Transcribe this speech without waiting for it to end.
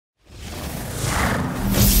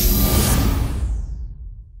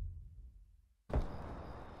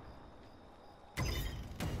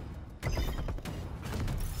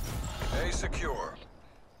secure.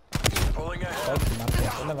 Pulling ahead. Oggi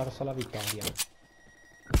Marco, quella verso la vittoria.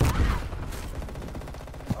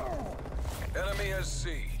 Enemy has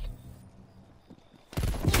C.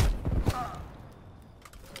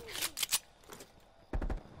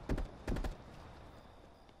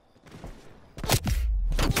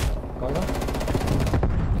 Cosa?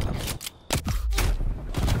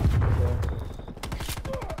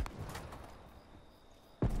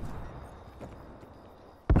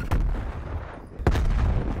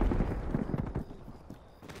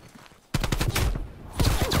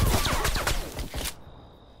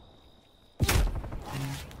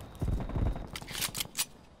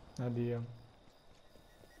 Addio.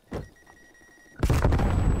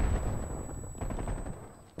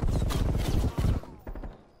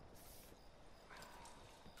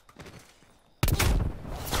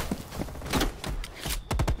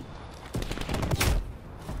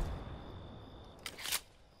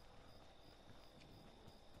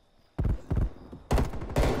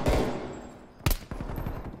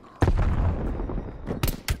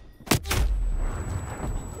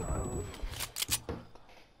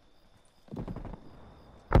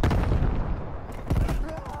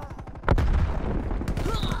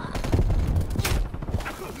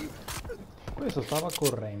 Questo stava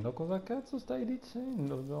correndo, cosa cazzo stai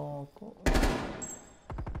dicendo, gioco?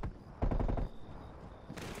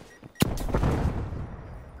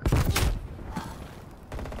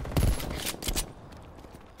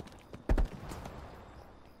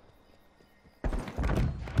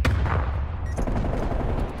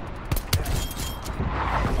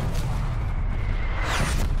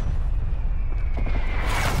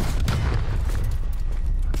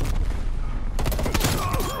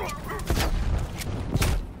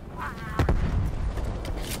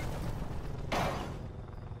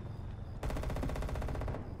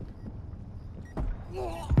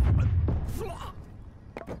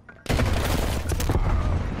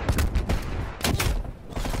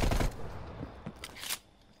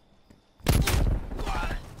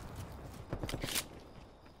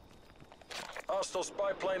 Hostile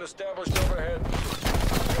spy plane established overhead.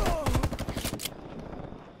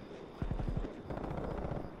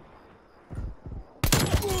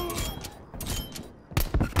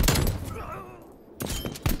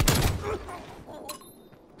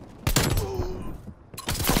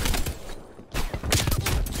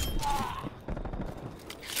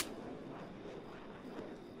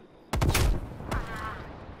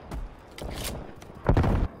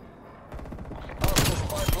 Hostile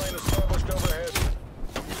spy plane established overhead.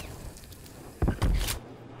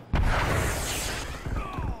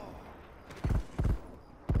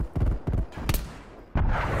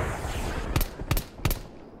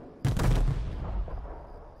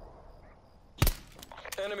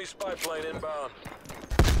 Enemy spy plane inbound.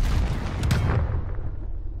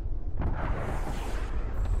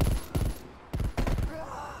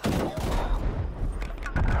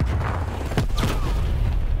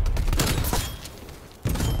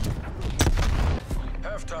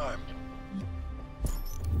 Halftime.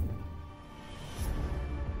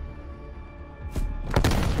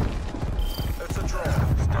 It's a draw.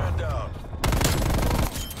 Stand down.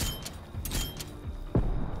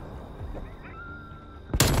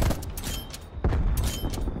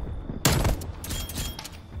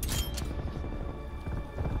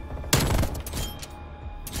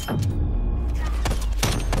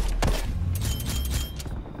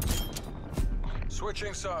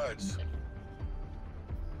 Switching sides.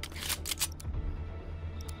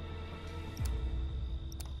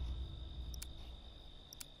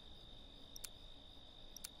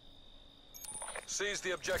 Seize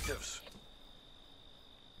the objectives.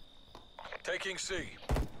 Taking C.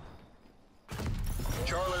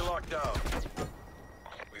 Charlie locked down.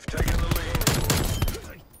 We've taken the lead.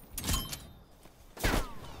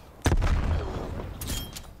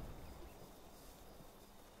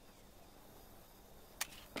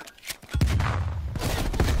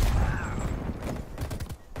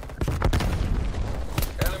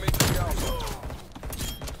 Enemy to the alpha.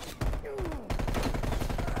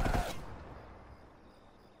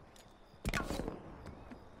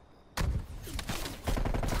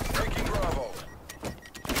 Taking Bravo.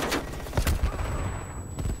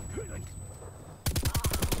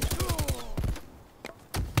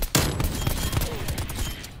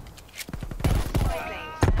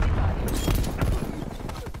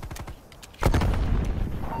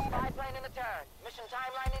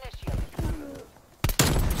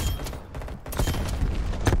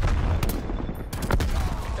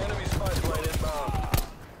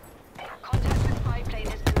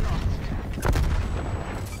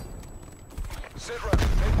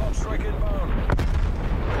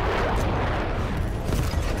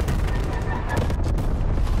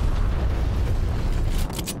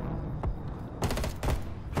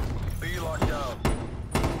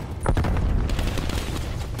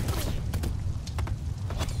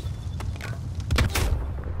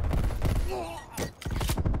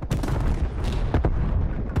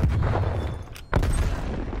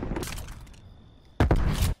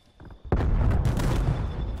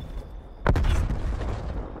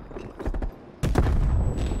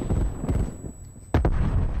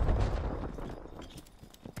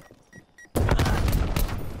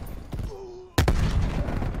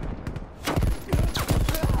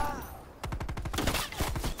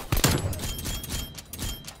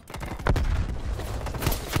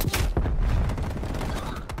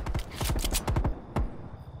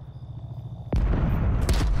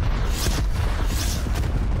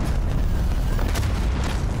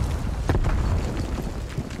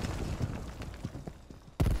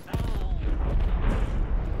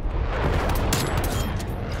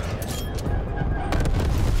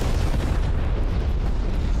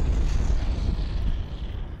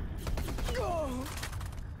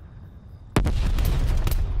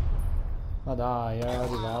 dai, è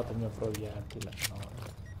arrivato il mio proiettile. No.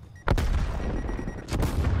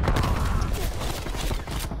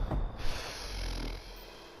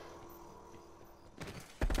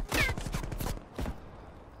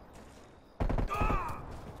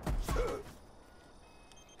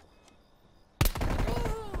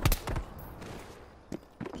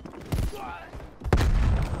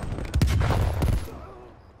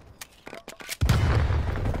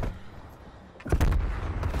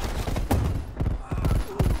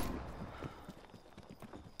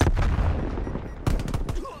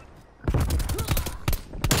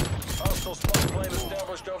 Hostile spy plane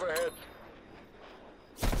established overhead.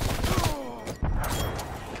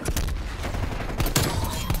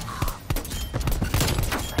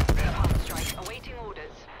 Hot strike awaiting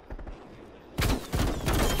orders.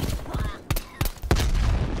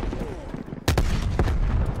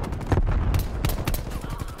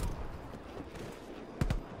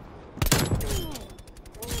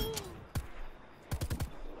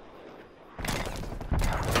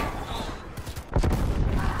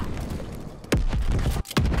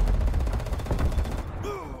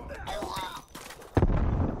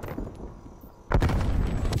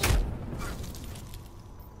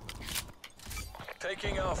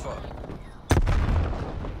 Taking Alpha.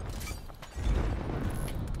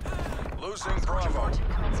 Losing Bravo.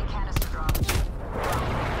 Commencing canister drop.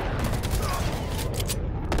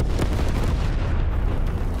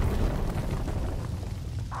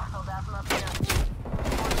 Hold from up here.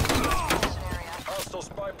 Area. Hostile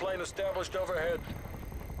spy plane established overhead.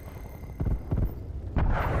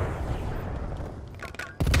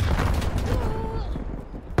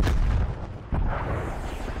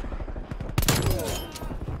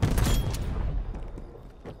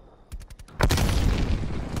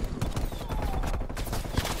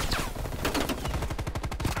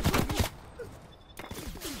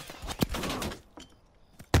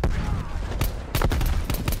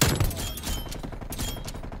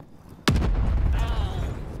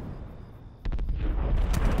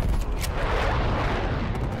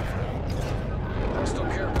 Hostile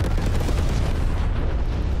care.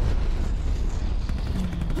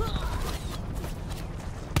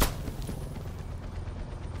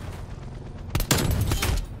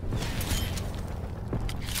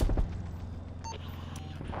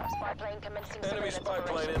 Spy plane commencing Enemy surveillance spy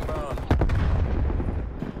plane operation. inbound.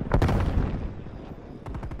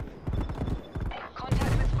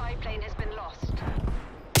 Contact with spy plane has been lost.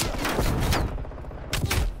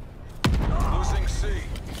 Losing C.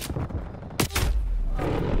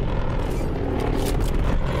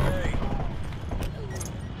 Taking A.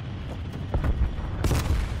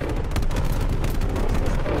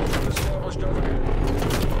 Established overhead.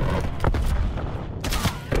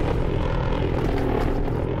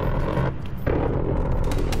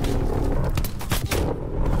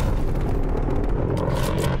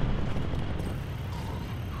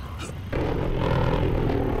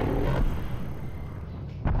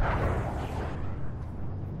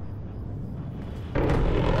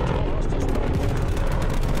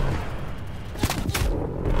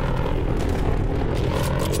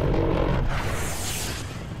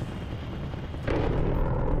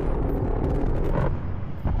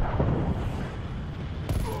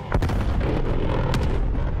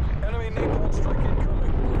 Enemy napalm strike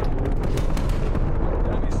incoming.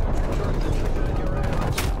 Enemy sentry turret detected in your area.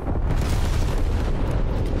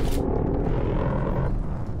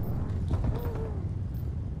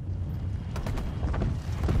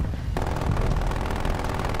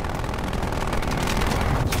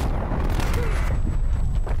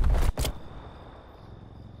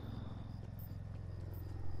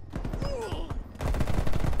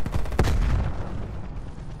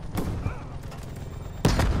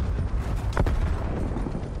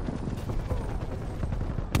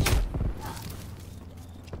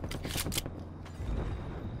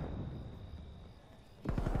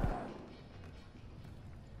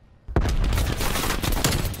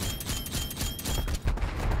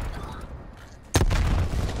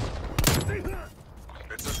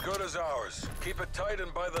 It's as good as ours. Keep it tight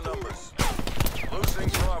and by the numbers. Losing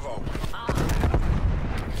Bravo.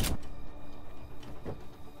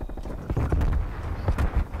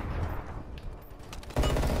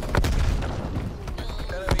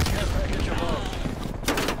 Enemy care package above.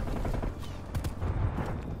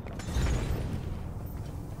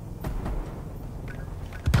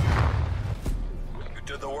 You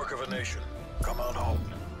did the work of a nation. Come on home.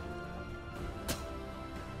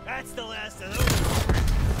 That's the last of those.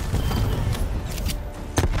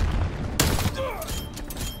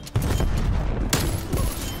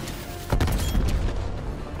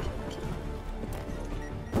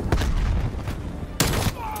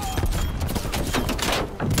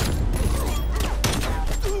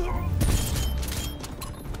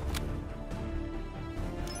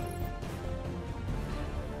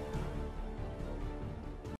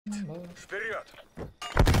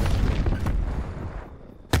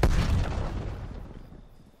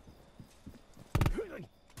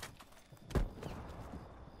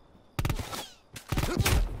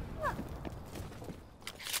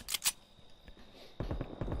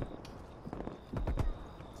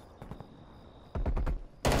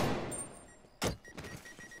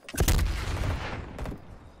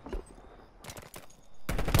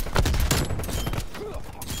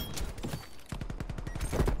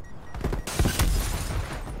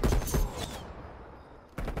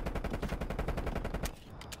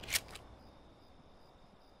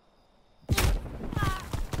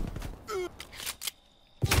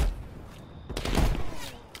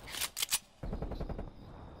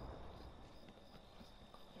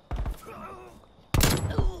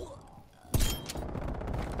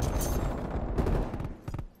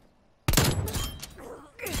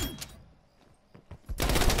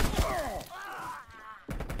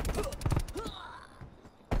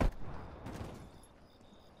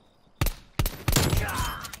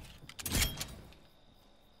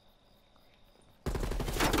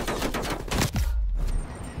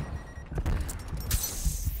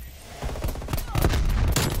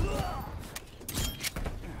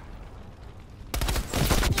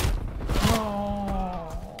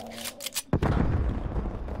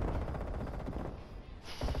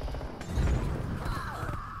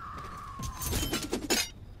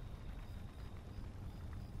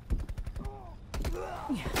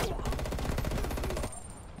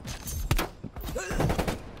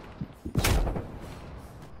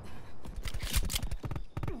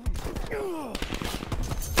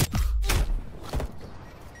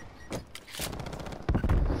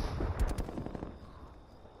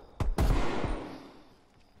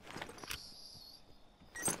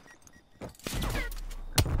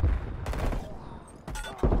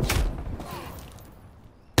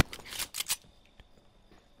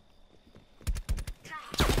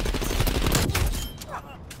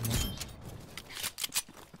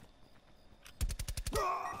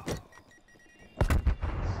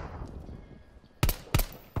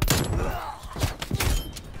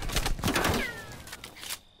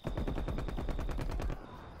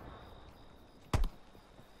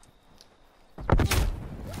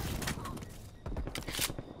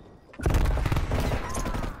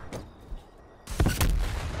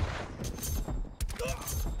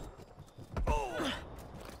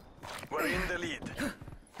 We're in the lead.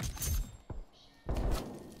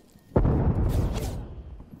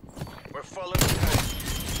 We're falling behind.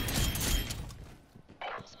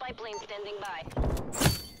 Spy plane standing by.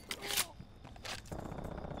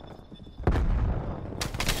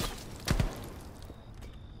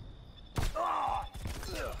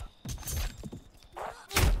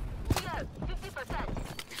 Yeah, 50%.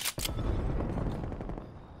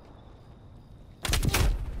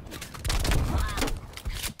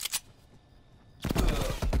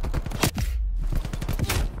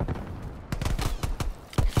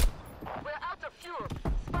 We're out of fuel.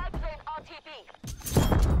 Spy plane RTB.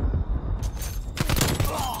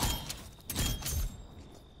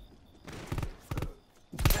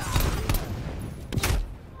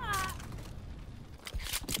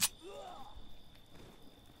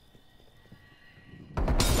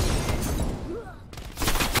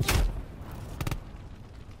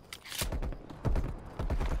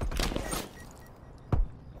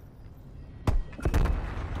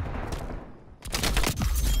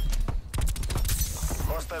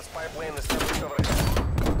 Hostile spy plane established overhead.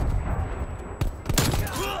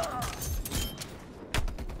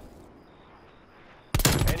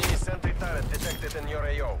 Enemy sentry turret detected in your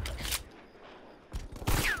AO.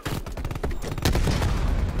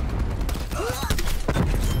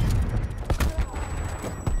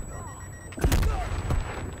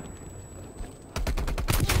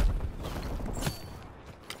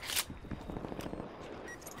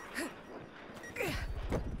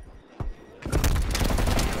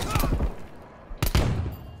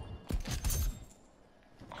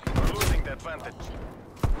 We're losing the advantage.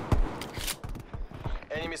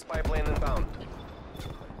 Enemy spy plane inbound.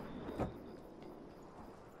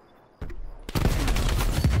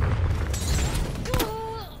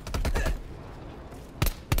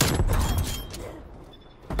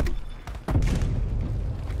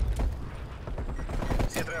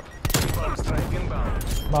 Seatrap, bomb strike inbound.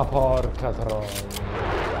 Ma porca troia.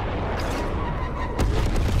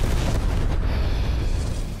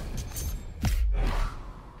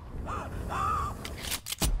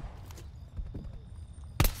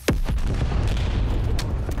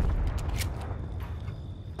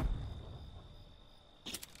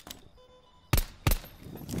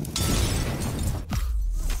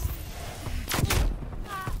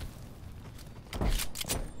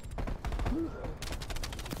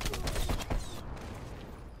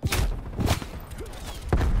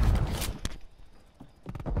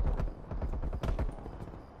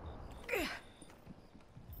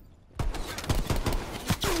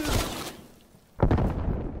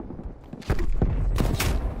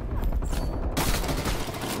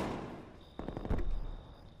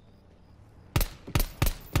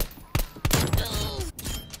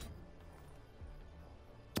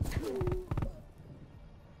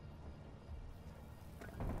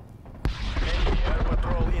 Enemy air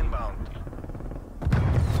patrol inbound.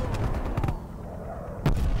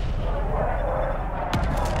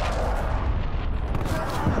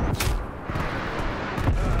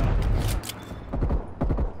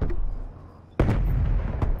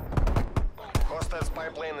 Hostile spy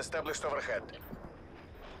plane established overhead.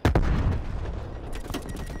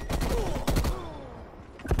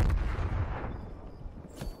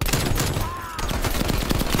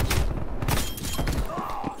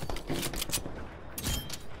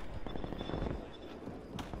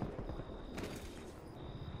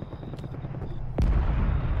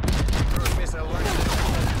 Cruise missile launched.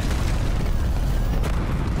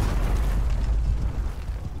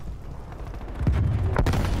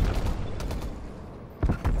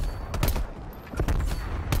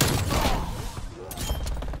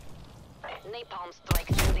 Napalm strike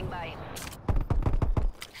standing by.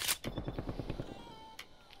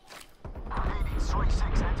 Strike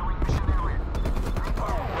 6 entering mission area.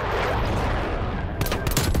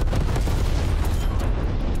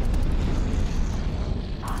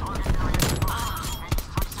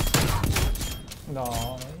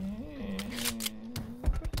 No.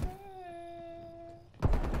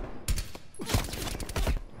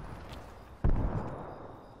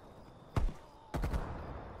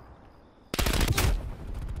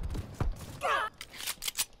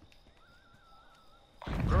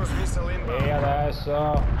 Cruise missile inbound. E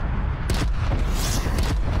adesso?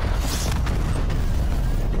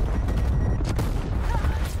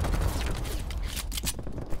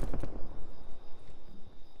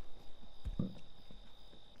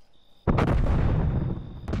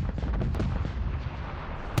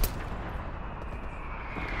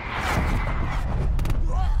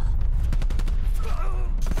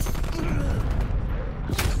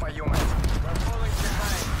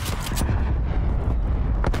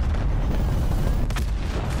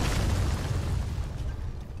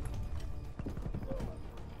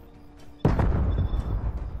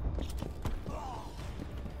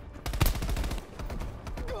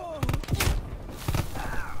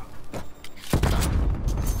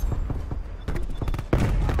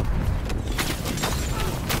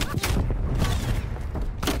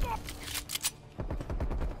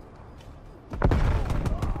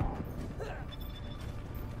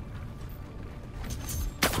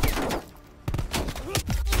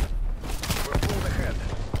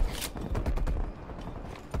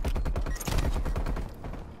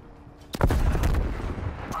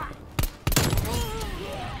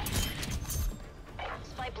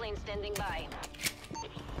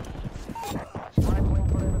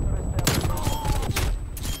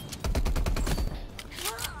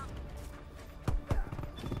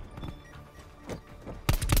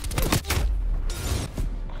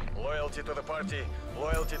 party,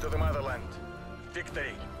 loyalty to the motherland.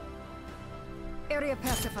 Victory. Area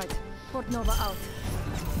pacified. Port Nova out.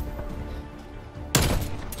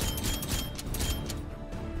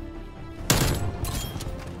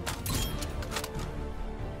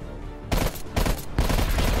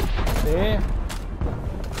 Sì.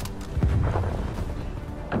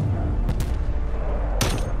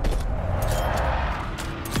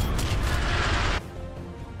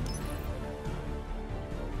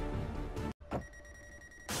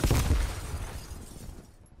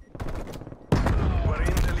 We're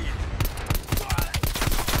in the lead.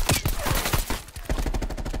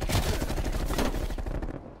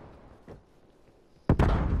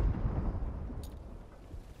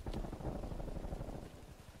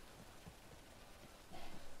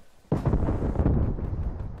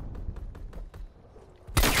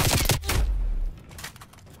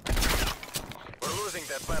 We're losing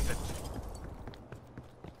the advantage.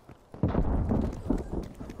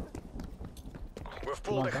 We've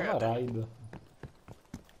pulled Mancava ahead. raid.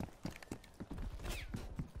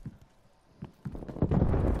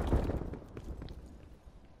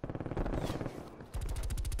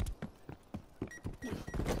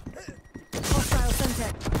 Hostile center.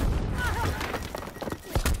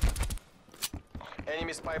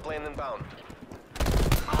 Enemy spy plane inbound.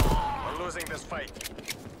 We're losing this fight.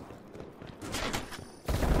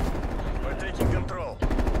 We're taking control.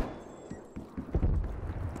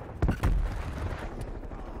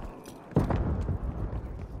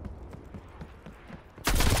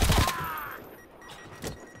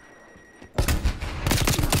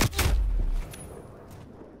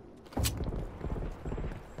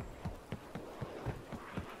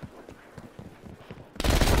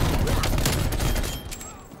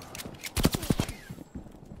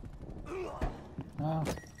 Ah.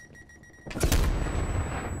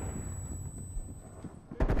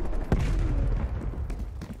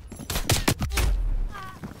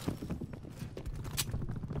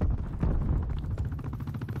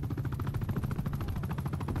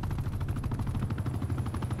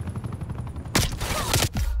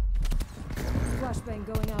 Flashbang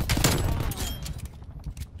going up.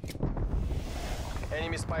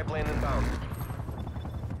 Enemy spy plane inbound.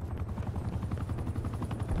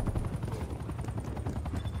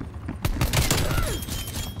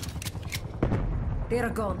 They're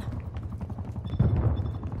gone.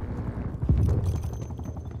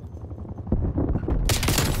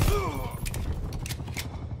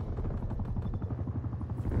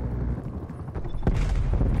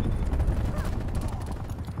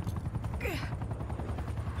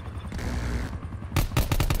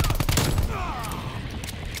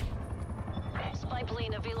 Spy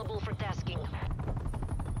plane available for tasking.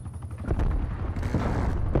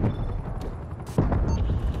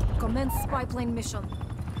 Commence spy plane mission.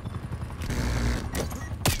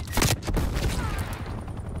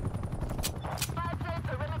 Spy plane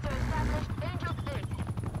perimeter established. Angel 6.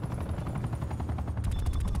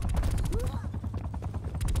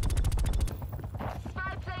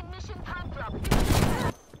 Spy plane mission time drop.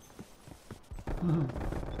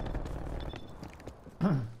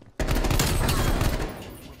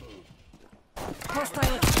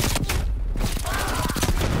 Hostile.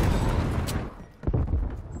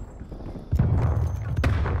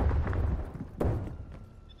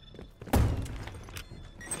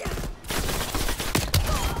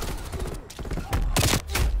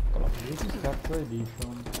 Call of Duty Cazzo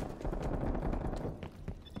Edition.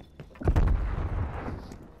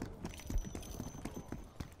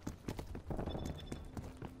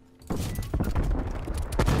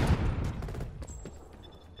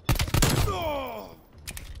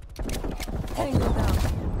 Tango down.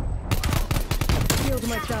 Shield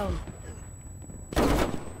mic down.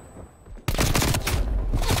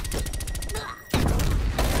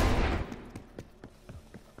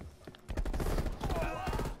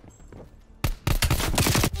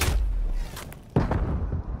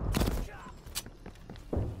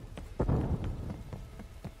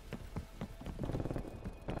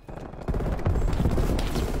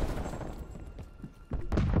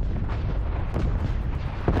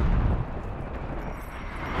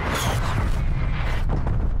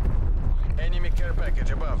 Enemy care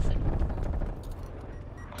package above.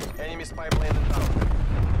 Enemy spy plane inbound.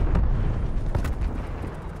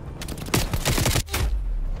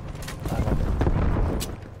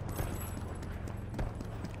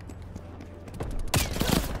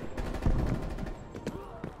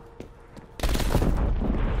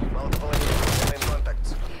 Multiple enemy plane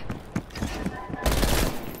contacts.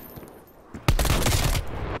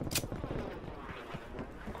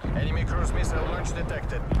 Enemy cruise missile launch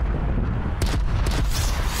detected.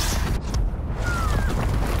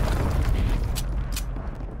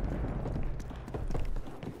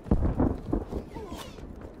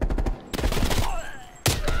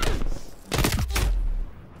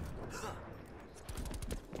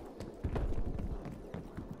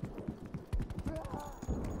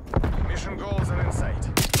 Extraction goals are in sight.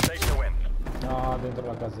 Take the win. No, dentro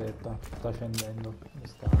la casetta. Sta scendendo. Mi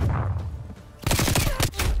sta.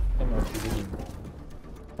 E mi uccide di nuovo.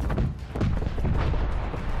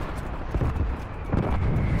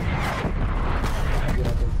 Ha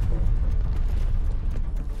girato il fondo.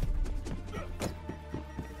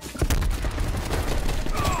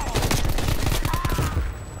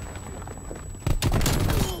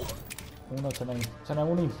 Uno ce n'è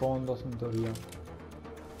uno in fondo in teoria.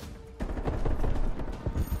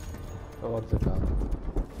 L'ho azzeccato.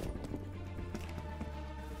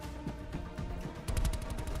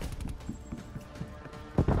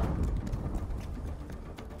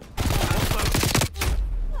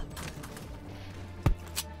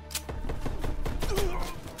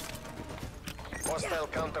 Hostile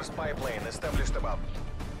counter spy plane established above.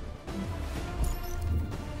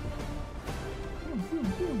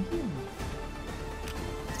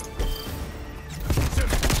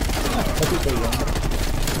 Capito io.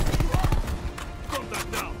 Contact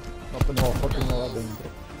now. No, forse non va dentro.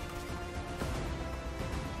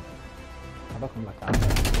 Guarda come la cambia.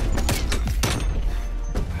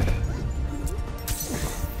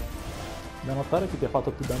 Da notare che ti ha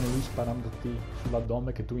fatto più danno lui sparandoti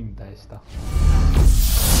sull'addome che tu in testa.